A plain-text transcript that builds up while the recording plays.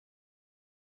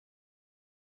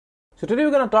So today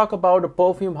we're going to talk about a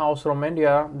perfume house from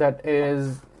India that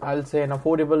is, I'll say, an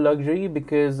affordable luxury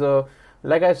because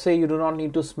like I say, you do not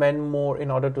need to spend more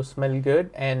in order to smell good.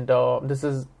 And this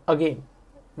is again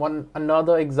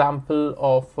another example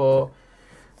of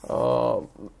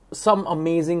some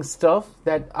amazing stuff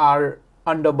that are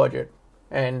under budget,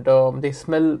 and they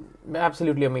smell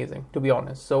absolutely amazing, to be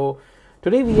honest. So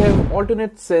today we have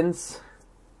alternate scents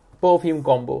perfume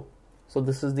combo. So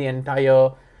this is the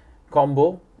entire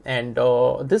combo, and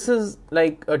this is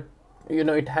like a,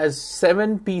 it has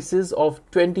 7 pieces of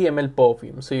 20 ml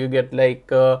perfume. So you get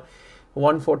like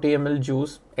 140 ml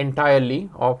juice entirely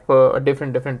of a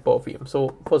different perfume.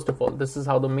 So first of all, this is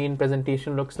how the main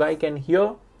presentation looks like, and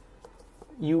here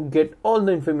you get all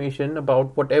the information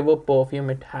about whatever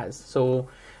perfume it has. So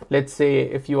let's say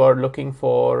if you are looking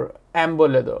for amber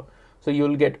leather, so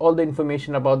you'll get all the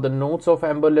information about the notes of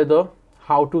amber leather,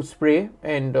 how to spray,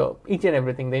 and each and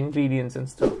everything, the ingredients and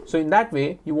stuff. So in that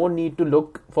way, you won't need to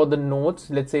look for the notes.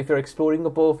 Let's say if you're exploring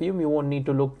a perfume, you won't need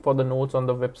to look for the notes on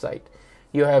the website.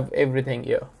 You have everything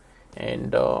here.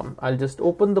 And I'll just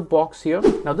open the box here.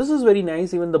 Now this is very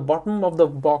nice. Even the bottom of the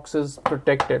box is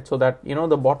protected so that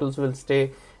the bottles will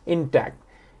stay intact.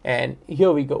 And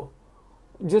here we go.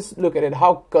 Just look at it,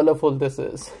 how colorful this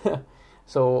is.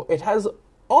 So it has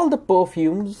all the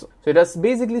perfumes. So it has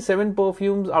basically 7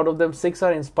 perfumes. Out of them, 6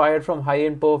 are inspired from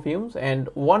high-end perfumes, and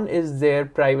 1 is their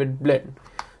private blend.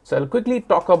 So I'll quickly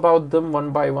talk about them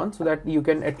one by one so that you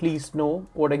can at least know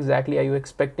what exactly are you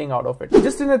expecting out of it.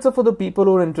 Just in heads up for the people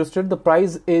who are interested, the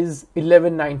price is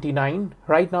 $11.99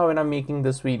 right now when I'm making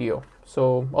this video.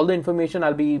 So all the information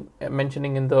I'll be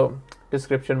mentioning in the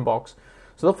description box.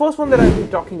 So the first one that I'll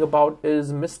be talking about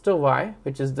is Mr. Y,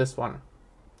 which is this one.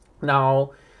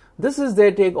 Now this is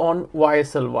their take on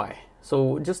YSLY.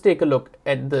 So just take a look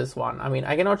at this one. I mean,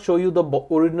 I cannot show you the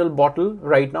original bottle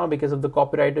right now because of the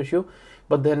copyright issue.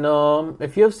 But then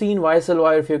if you have seen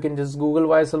YSLY, if you can just Google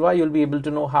YSLY, you'll be able to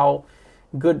know how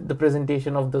good the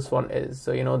presentation of this one is.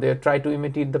 So, they try to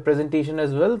imitate the presentation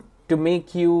as well to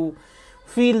make you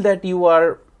feel that you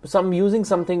are using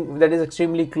something that is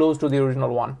extremely close to the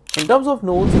original one. In terms of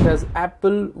notes, it has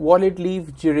apple, wallet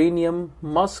leaf, geranium,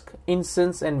 musk,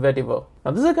 incense, and vetiver.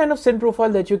 Now this is a kind of scent profile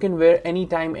that you can wear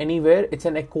anytime, anywhere. It's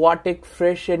an aquatic,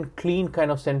 fresh and clean kind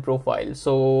of scent profile.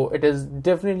 So it is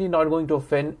definitely not going to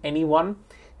offend anyone.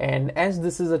 And as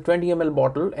this is a 20 ml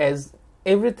bottle, as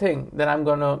everything that I'm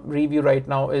gonna review right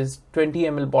now is 20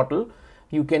 ml bottle,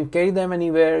 you can carry them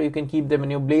anywhere. You can keep them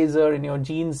in your blazer, in your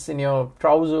jeans, in your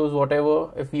trousers, whatever.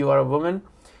 If you are a woman,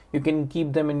 you can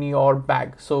keep them in your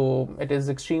bag. So it is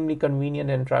extremely convenient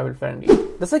and travel friendly.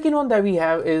 The second one that we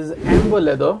have is amber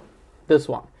leather, this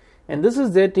one. And this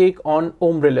is their take on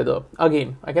ombre leather.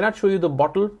 Again, I cannot show you the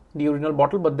bottle, the original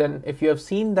bottle, but then if you have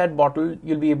seen that bottle,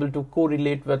 you'll be able to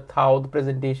correlate with how the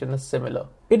presentation is similar.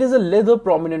 It is a leather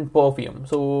prominent perfume.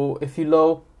 So if you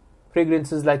love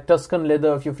fragrances like Tuscan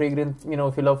leather, if you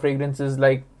love fragrances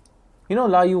like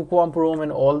La Yuquampurum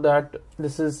and all that,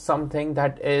 this is something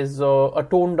that is a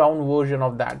toned down version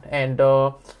of that. And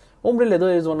ombre leather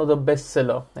is one of the best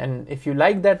seller, and if you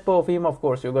like that perfume, of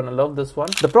course you're gonna love this one.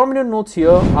 The prominent notes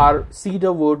here are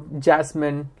cedar wood,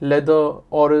 jasmine, leather,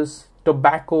 orris,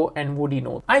 tobacco, and woody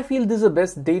notes. I feel this is the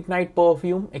best date night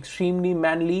perfume, extremely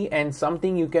manly and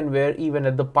something you can wear even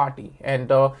at the party.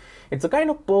 And it's a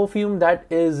kind of perfume that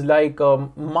is like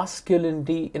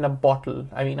masculinity in a bottle.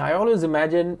 I mean, I always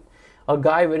imagine a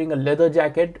guy wearing a leather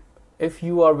jacket if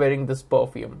you are wearing this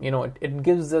perfume. It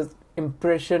gives this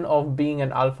impression of being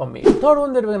an alpha male. The third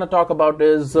one that we're going to talk about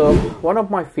is one of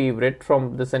my favorite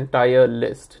from this entire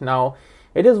list. Now,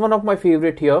 it is one of my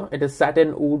favorite here. It is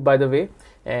satin oud, by the way,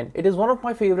 and it is one of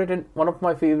my favorite, and one of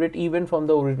my favorite even from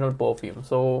the original perfume.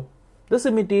 So this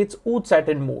imitates oud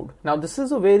satin mood. Now this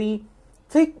is a very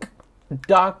thick,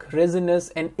 dark, resinous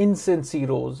and incensey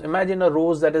rose. Imagine a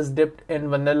rose that is dipped in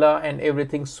vanilla and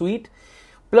everything sweet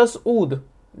plus oud.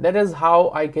 That is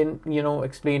how I can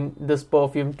explain this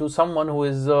perfume to someone who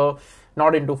is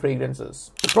not into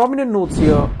fragrances. The prominent notes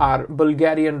here are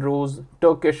Bulgarian rose,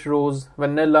 Turkish rose,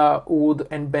 vanilla, oud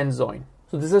and benzoin.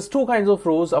 So this is 2 kinds of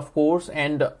rose, of course,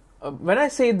 and when I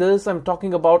say this, I'm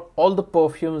talking about all the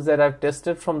perfumes that I've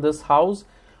tested from this house.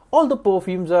 All the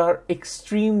perfumes are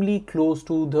extremely close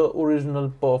to the original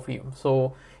perfume.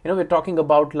 So we're talking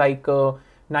about like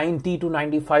 90 to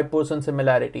 95%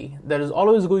 similarity. There is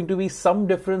always going to be some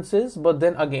differences, but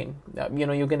then again,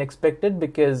 you can expect it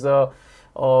because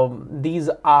these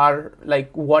are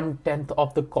like 1/10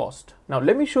 of the cost. Now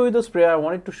let me show you the sprayer. I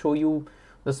wanted to show you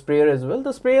the sprayer as well.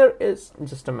 The sprayer is,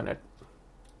 just a minute.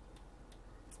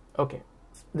 Okay,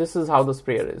 this is how the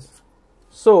sprayer is.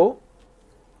 So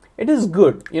it is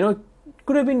good,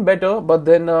 could have been better, but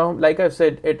then like I've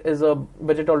said, it is a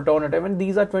budget alternative, and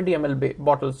these are 20 ml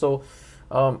bottles, so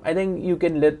I think you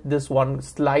can let this one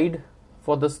slide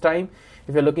for this time.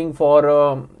 If you're looking for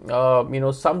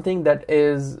something that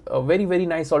is a very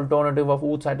nice alternative of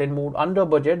Oud Satin Mood under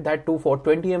budget, that too for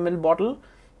 20 ml bottle,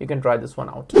 you can try this one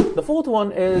out. The fourth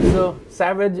one is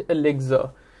Savage Elixir.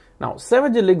 Now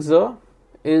Savage Elixir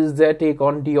is their take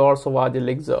on Dior Sauvage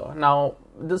Elixir. Now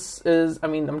this is,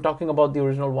 I'm talking about the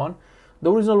original one.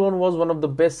 The original one was one of the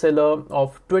best seller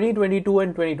of 2022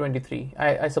 and 2023.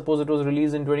 I suppose it was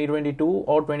released in 2022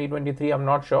 or 2023, I'm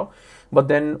not sure. But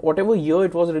then whatever year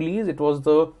it was released, it was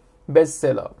the best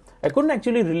seller. I couldn't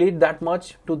actually relate that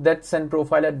much to that scent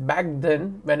profile at back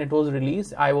then when it was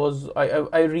released. I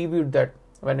reviewed that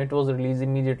when it was released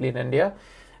immediately in India.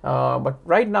 But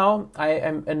right now I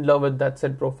am in love with that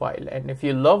scent profile, and if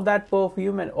you love that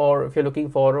perfume, or if you're looking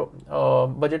for a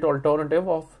budget alternative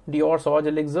of Dior Sauvage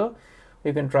Elixir,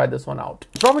 you can try this one out.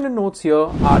 Prominent notes here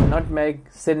are nutmeg,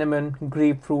 cinnamon,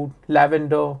 grapefruit,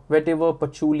 lavender, vetiver,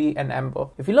 patchouli, and amber.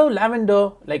 If you love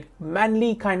lavender, like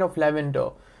manly kind of lavender,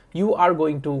 you are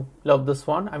going to love this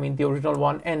one. The original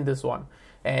one and this one.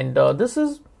 And this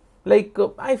is like,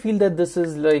 I feel that this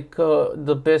is like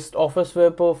the best office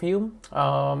wear perfume.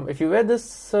 If you wear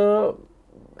this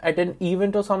at an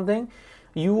event or something,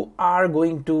 you are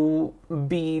going to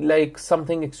be like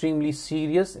something extremely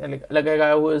serious, like a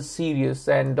guy who is serious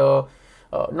and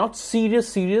not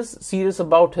serious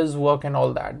about his work and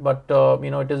all that, but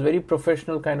it is very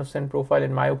professional kind of scent profile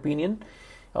in my opinion.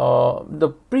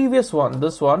 The previous one,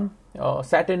 this one,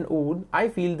 Satin Oud, I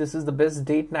feel this is the best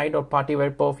date night or party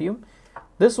wear perfume.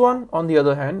 This one, on the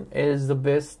other hand, is the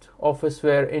best office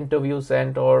wear interview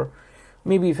scent, or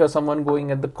maybe if you're someone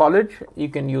going at the college, you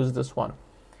can use this one.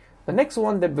 The next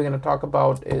one that we're going to talk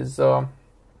about is,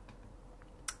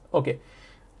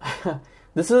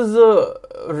 this is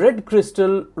Red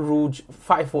Crystal Rouge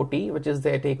 540, which is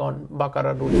their take on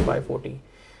Baccarat Rouge 540.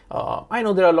 I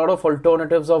know there are a lot of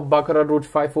alternatives of Baccarat Rouge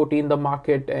 540 in the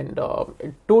market, and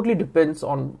it totally depends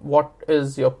on what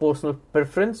is your personal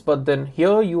preference, but then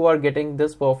here you are getting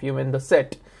this perfume in the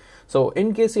set. So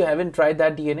in case you haven't tried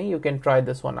that DNA, you can try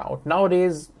this one out.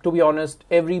 Nowadays, to be honest,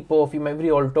 every perfume, every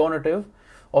alternative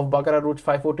of Baccarat Rouge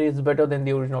 540 is better than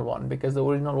the original one, because the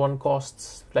original one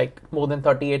costs like more than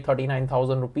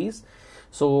 39,000 rupees.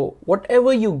 So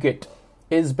whatever you get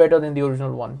is better than the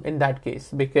original one in that case,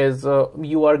 because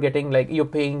you are getting like, you're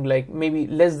paying like maybe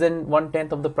less than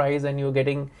 1/10 of the price, and you're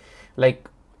getting like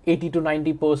 80 to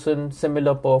 90%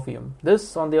 similar perfume.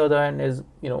 This on the other hand is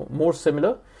more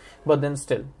similar, but then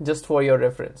still just for your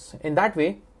reference. In that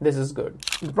way, this is good.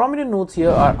 The prominent notes here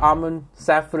are almond,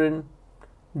 saffron,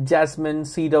 jasmine,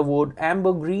 cedarwood,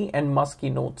 ambergris, and musky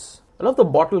notes. I love the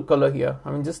bottle color here.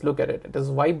 Just look at it. It is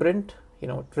vibrant. It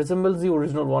resembles the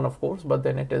original one, of course, but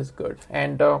then it is good.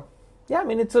 And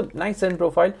it's a nice scent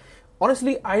profile.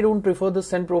 Honestly, I don't prefer the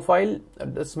scent profile.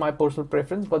 That's my personal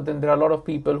preference, but then there are a lot of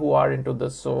people who are into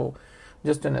this, so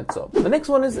just an heads up. The next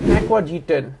one is Aqua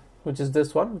G10, which is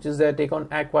this one, which is their take on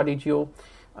Aqua di Gio.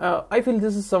 I feel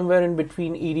this is somewhere in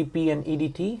between EDP and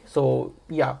EDT. So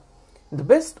yeah, the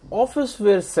best office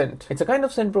wear scent. It's a kind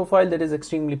of scent profile that is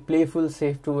extremely playful,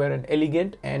 safe to wear, and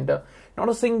elegant, and not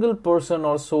a single person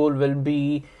or soul will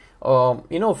be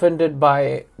offended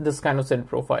by this kind of scent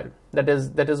profile. That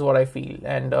is what I feel,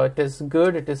 and it is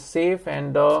good, it is safe,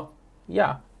 and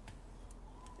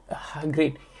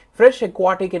great. Fresh,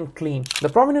 aquatic, and clean. The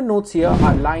prominent notes here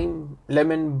are lime,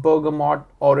 lemon, bergamot,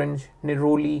 orange,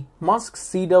 neroli, musk,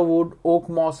 cedarwood, oak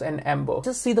moss, and amber.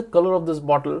 Just see the color of this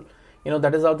bottle.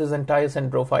 That is how this entire scent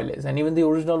profile is. And even the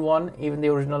original one, even the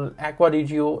original Aqua di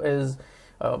Gio is,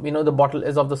 the bottle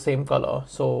is of the same color.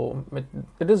 So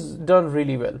it is done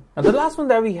really well. And the last one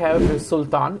that we have is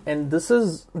Sultan, and this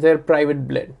is their private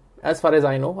blend. As far as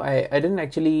I know, I didn't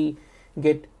actually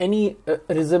get any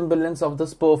resemblance of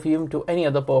this perfume to any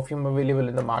other perfume available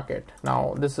in the market.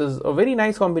 Now, this is a very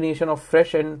nice combination of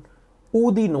fresh and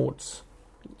oudi notes.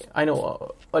 I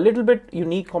know, a little bit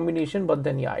unique combination, but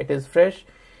then yeah, it is fresh.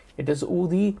 It is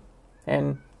oudi,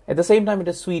 and at the same time it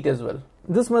is sweet as well.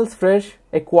 This smells fresh,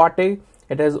 aquatic,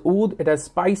 it has oud, it has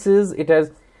spices, it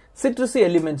has citrusy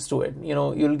elements to it.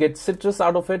 You'll get citrus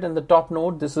out of it in the top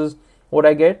note. This is what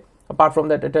I get. Apart from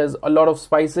that, it has a lot of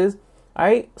spices.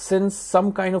 I sense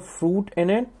some kind of fruit in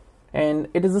it, and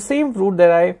it is the same fruit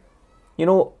that I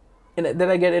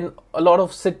get in a lot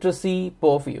of citrusy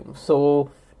perfumes. So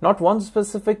not one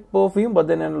specific perfume, but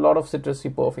then in a lot of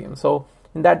citrusy perfume. So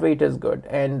in that way, it is good,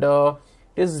 and it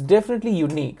is definitely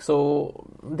unique. So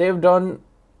they've done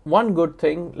one good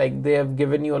thing, like they have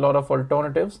given you a lot of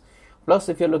alternatives Plus,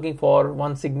 if you're looking for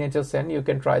one signature scent, you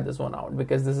can try this one out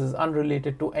because this is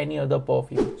unrelated to any other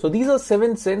perfume. So these are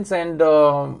 7 scents, and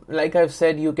like I've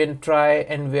said, you can try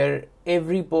and wear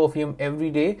every perfume every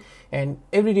day, and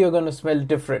every day you're going to smell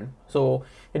different. So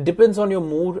it depends on your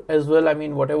mood as well. I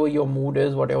mean, whatever your mood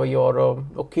is, whatever your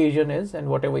occasion is, and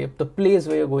whatever the place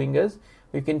where you're going is,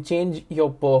 you can change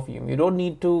your perfume. You don't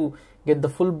need to get the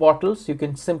full bottles. You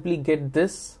can simply get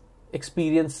this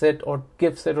experience set or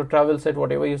gift set or travel set,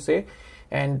 whatever you say.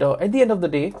 And at the end of the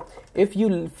day, if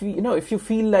you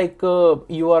feel like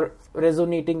you are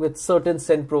resonating with certain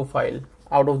scent profile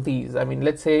out of these, I mean,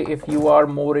 let's say if you are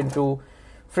more into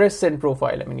fresh scent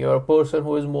profile, I mean, you're a person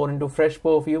who is more into fresh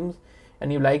perfumes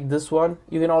and you like this one,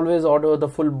 you can always order the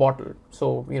full bottle.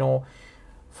 So, you know,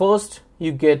 first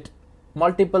you get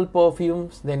multiple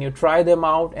perfumes, then you try them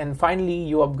out, and finally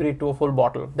you upgrade to a full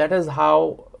bottle. That is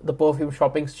how the perfume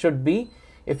shopping should be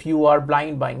if you are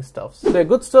blind buying stuff. So they're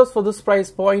good stuff for this price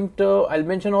point. I'll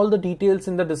mention all the details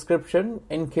in the description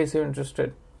in case you're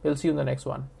interested. We'll see you in the next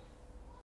one.